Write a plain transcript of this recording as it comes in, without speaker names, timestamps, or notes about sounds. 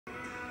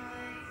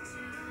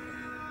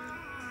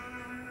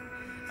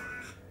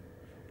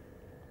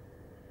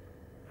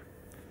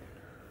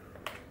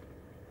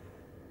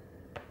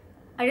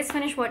I just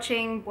finished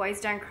watching Boys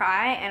Don't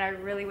Cry and I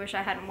really wish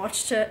I hadn't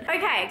watched it.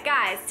 Okay,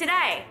 guys,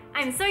 today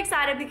I'm so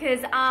excited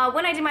because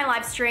when I did my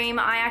live stream,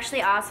 I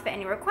actually asked for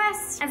any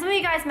requests, and some of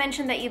you guys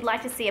mentioned that you'd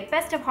like to see a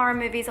best of horror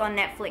movies on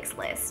Netflix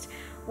list.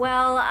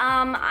 Well,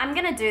 I'm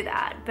gonna do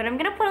that, but I'm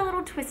gonna put a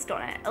little twist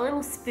on it, a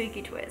little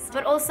spooky twist.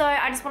 But also,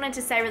 I just wanted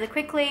to say really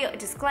quickly, a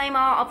disclaimer,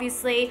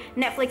 obviously,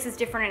 Netflix is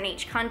different in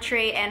each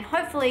country, and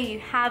hopefully you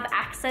have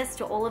access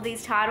to all of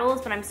these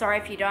titles, but I'm sorry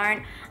if you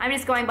don't. I'm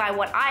just going by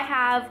what I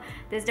have.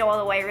 There's no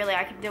other way really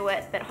I can do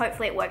it, but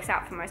hopefully it works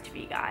out for most of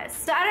you guys.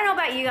 So I don't know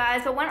about you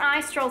guys, but when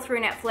I stroll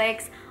through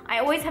Netflix, I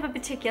always have a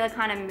particular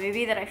kind of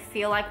movie that I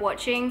feel like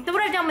watching. So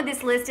what I've done with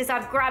this list is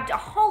I've grabbed a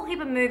whole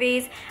heap of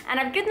movies and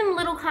I've given them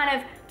little kind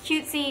of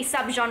cutesy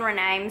subgenre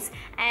names,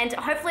 and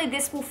hopefully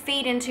this will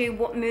feed into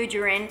what mood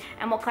you're in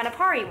and what kind of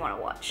horror you want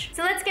to watch.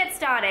 So let's get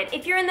started.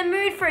 If you're in the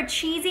mood for a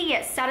cheesy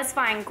yet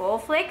satisfying gore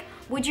flick,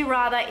 Would You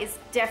Rather is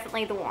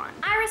definitely the one.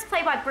 Iris,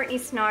 played by Brittany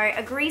Snow,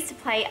 agrees to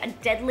play a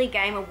deadly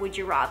game of Would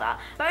You Rather.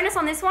 Bonus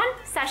on this one,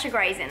 Sasha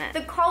Grey's in it.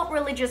 The cult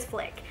religious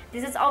flick.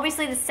 This is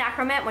obviously The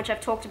Sacrament, which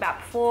I've talked about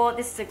before.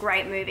 This is a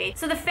great movie.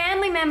 So the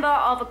family member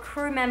of a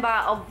crew member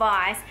of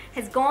Vice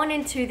has gone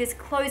into this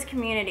closed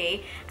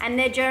community, and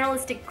their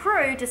journalistic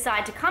crew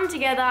decide to come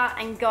together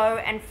and go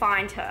and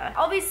find her.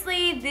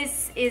 Obviously,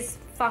 this is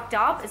fucked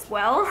up as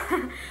well.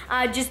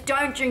 Just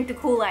don't drink the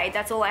Kool-Aid,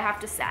 that's all I have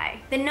to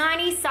say. The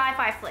 90s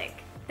sci-fi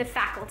flick, The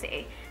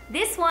Faculty.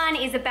 This one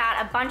is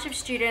about a bunch of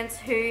students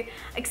who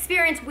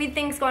experience weird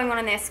things going on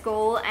in their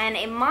school, and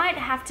it might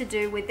have to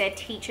do with their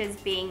teachers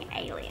being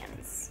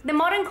aliens. The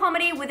modern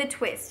comedy with a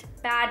twist,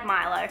 Bad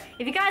Milo.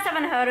 If you guys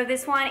haven't heard of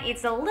this one,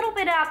 it's a little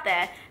bit out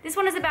there. This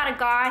one is about a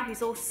guy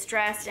who's all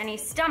stressed and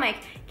his stomach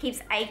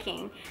keeps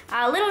aching.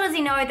 Little does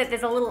he know that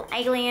there's a little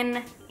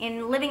alien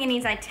living in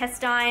his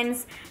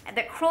intestines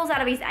that crawls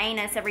out of his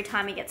anus every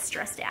time he gets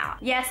stressed out.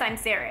 Yes, I'm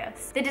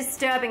serious. The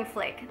Disturbing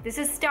flick. This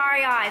is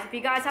Starry Eyes. If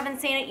you guys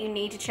haven't seen it, you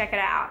need to check it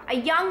out. A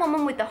young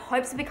woman with the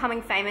hopes of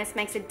becoming famous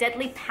makes a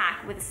deadly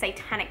pact with a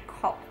satanic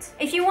cult.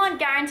 If you want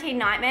guaranteed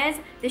nightmares,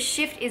 The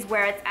Shift is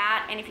where it's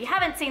at, and if you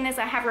haven't seen this,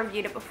 I have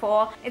reviewed it before.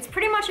 It's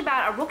pretty much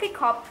about a rookie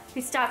cop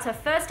who starts her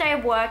first day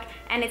of work,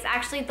 and it's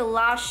actually the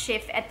last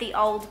shift at the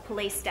old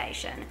police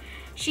station.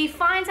 She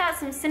finds out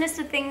some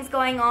sinister things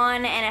going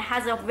on, and it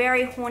has a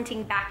very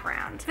haunting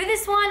background. For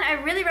this one, I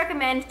really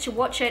recommend to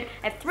watch it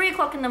at 3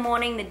 o'clock in the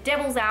morning, the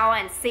devil's hour,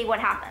 and see what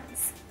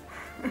happens.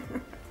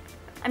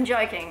 I'm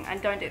joking,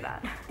 and don't do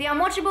that. The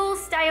unwatchable,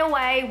 stay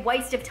away,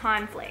 waste of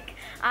time flick.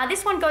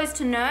 This one goes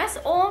to Nurse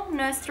or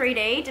Nurse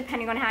 3D,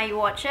 depending on how you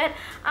watch it.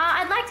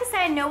 I'd like to say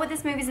I know what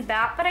this movie's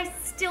about, but I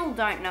still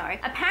don't know.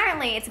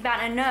 Apparently, it's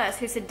about a nurse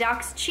who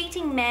seducts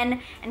cheating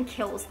men and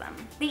kills them.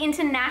 The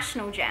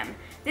International Gem.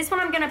 This one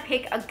I'm gonna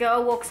pick A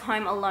Girl Walks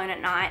Home Alone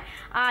at Night.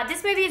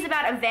 This movie is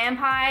about a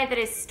vampire that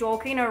is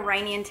stalking an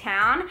Iranian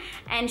town,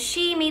 and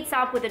she meets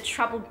up with a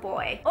troubled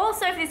boy.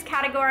 Also for this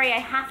category, I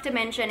have to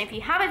mention, if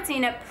you haven't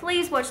seen it,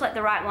 please watch Let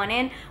the Right One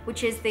In,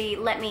 which is the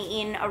Let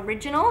Me In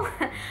original.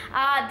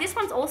 This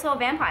one's also a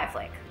vampire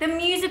flick. The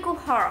musical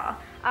horror.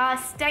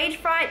 Stage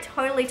Fright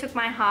totally took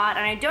my heart,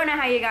 and I don't know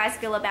how you guys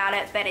feel about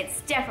it, but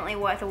it's definitely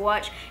worth a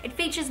watch. It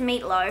features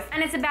Meatloaf,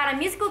 and it's about a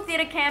musical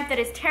theater camp that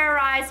is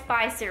terrorized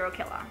by a serial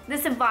killer. The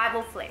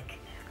survival flick.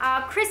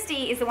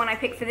 Christy is the one I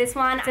picked for this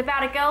one. It's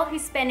about a girl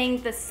who's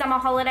spending the summer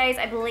holidays,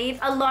 I believe,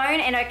 alone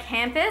in her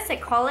campus at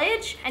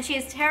college, and she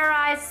is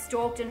terrorized,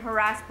 stalked, and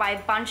harassed by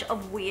a bunch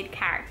of weird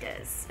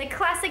characters. The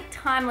classic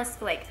timeless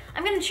flick.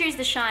 I'm gonna choose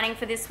The Shining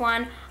for this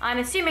one. I'm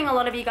assuming a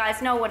lot of you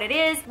guys know what it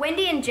is.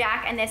 Wendy and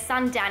Jack and their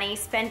son Danny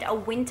spend a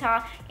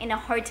winter in a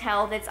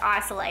hotel that's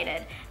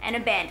isolated and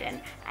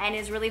abandoned and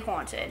is really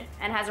haunted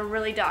and has a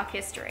really dark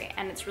history,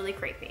 and it's really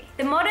creepy.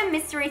 The modern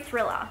mystery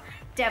thriller,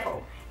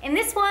 Devil. In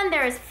this one,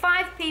 there is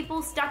 5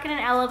 people stuck in an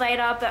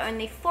elevator, but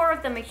only 4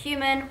 of them are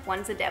human,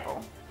 one's a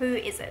devil. Who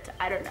is it?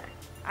 I don't know.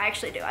 I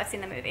actually do, I've seen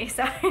the movie,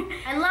 so.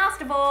 And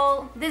last of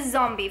all, the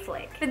zombie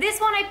flick. For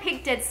this one, I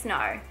picked Dead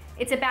Snow.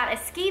 It's about a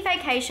ski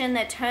vacation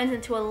that turns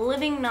into a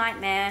living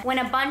nightmare when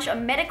a bunch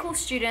of medical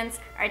students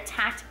are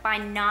attacked by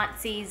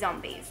Nazi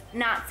zombies.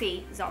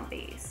 Nazi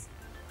zombies.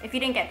 If you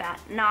didn't get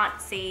that,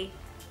 Nazi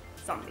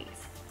zombies.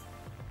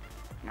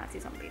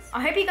 Nazi zombies.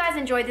 I hope you guys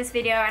enjoyed this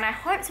video, and I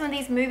hope some of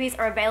these movies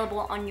are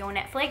available on your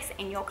Netflix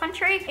in your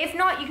country. If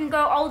not, you can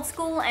go old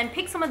school and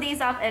pick some of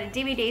these up at a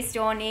DVD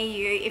store near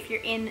you if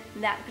you're in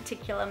that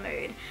particular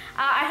mood.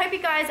 I hope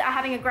you guys are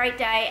having a great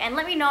day, and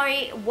let me know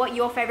what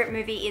your favorite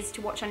movie is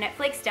to watch on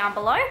Netflix down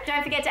below.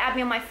 Don't forget to add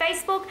me on my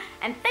Facebook,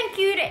 and thank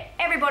you to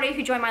everybody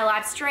who joined my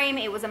live stream.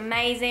 It was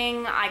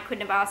amazing. I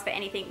couldn't have asked for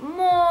anything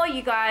more.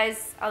 You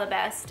guys are the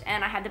best,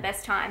 and I had the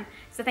best time.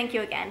 So thank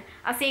you again.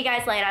 I'll see you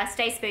guys later.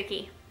 Stay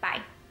spooky.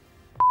 Bye.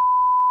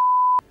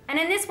 And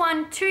in this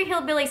one, 2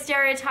 hillbilly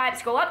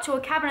stereotypes go up to a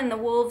cabin in the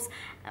wolves.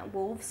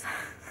 Wolves?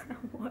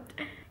 What?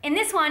 In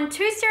this one,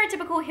 2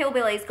 stereotypical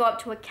hillbillies go up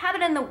to a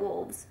cabin in the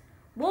wolves.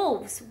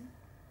 Wolves.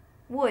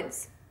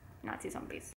 Woods. Nazi zombies.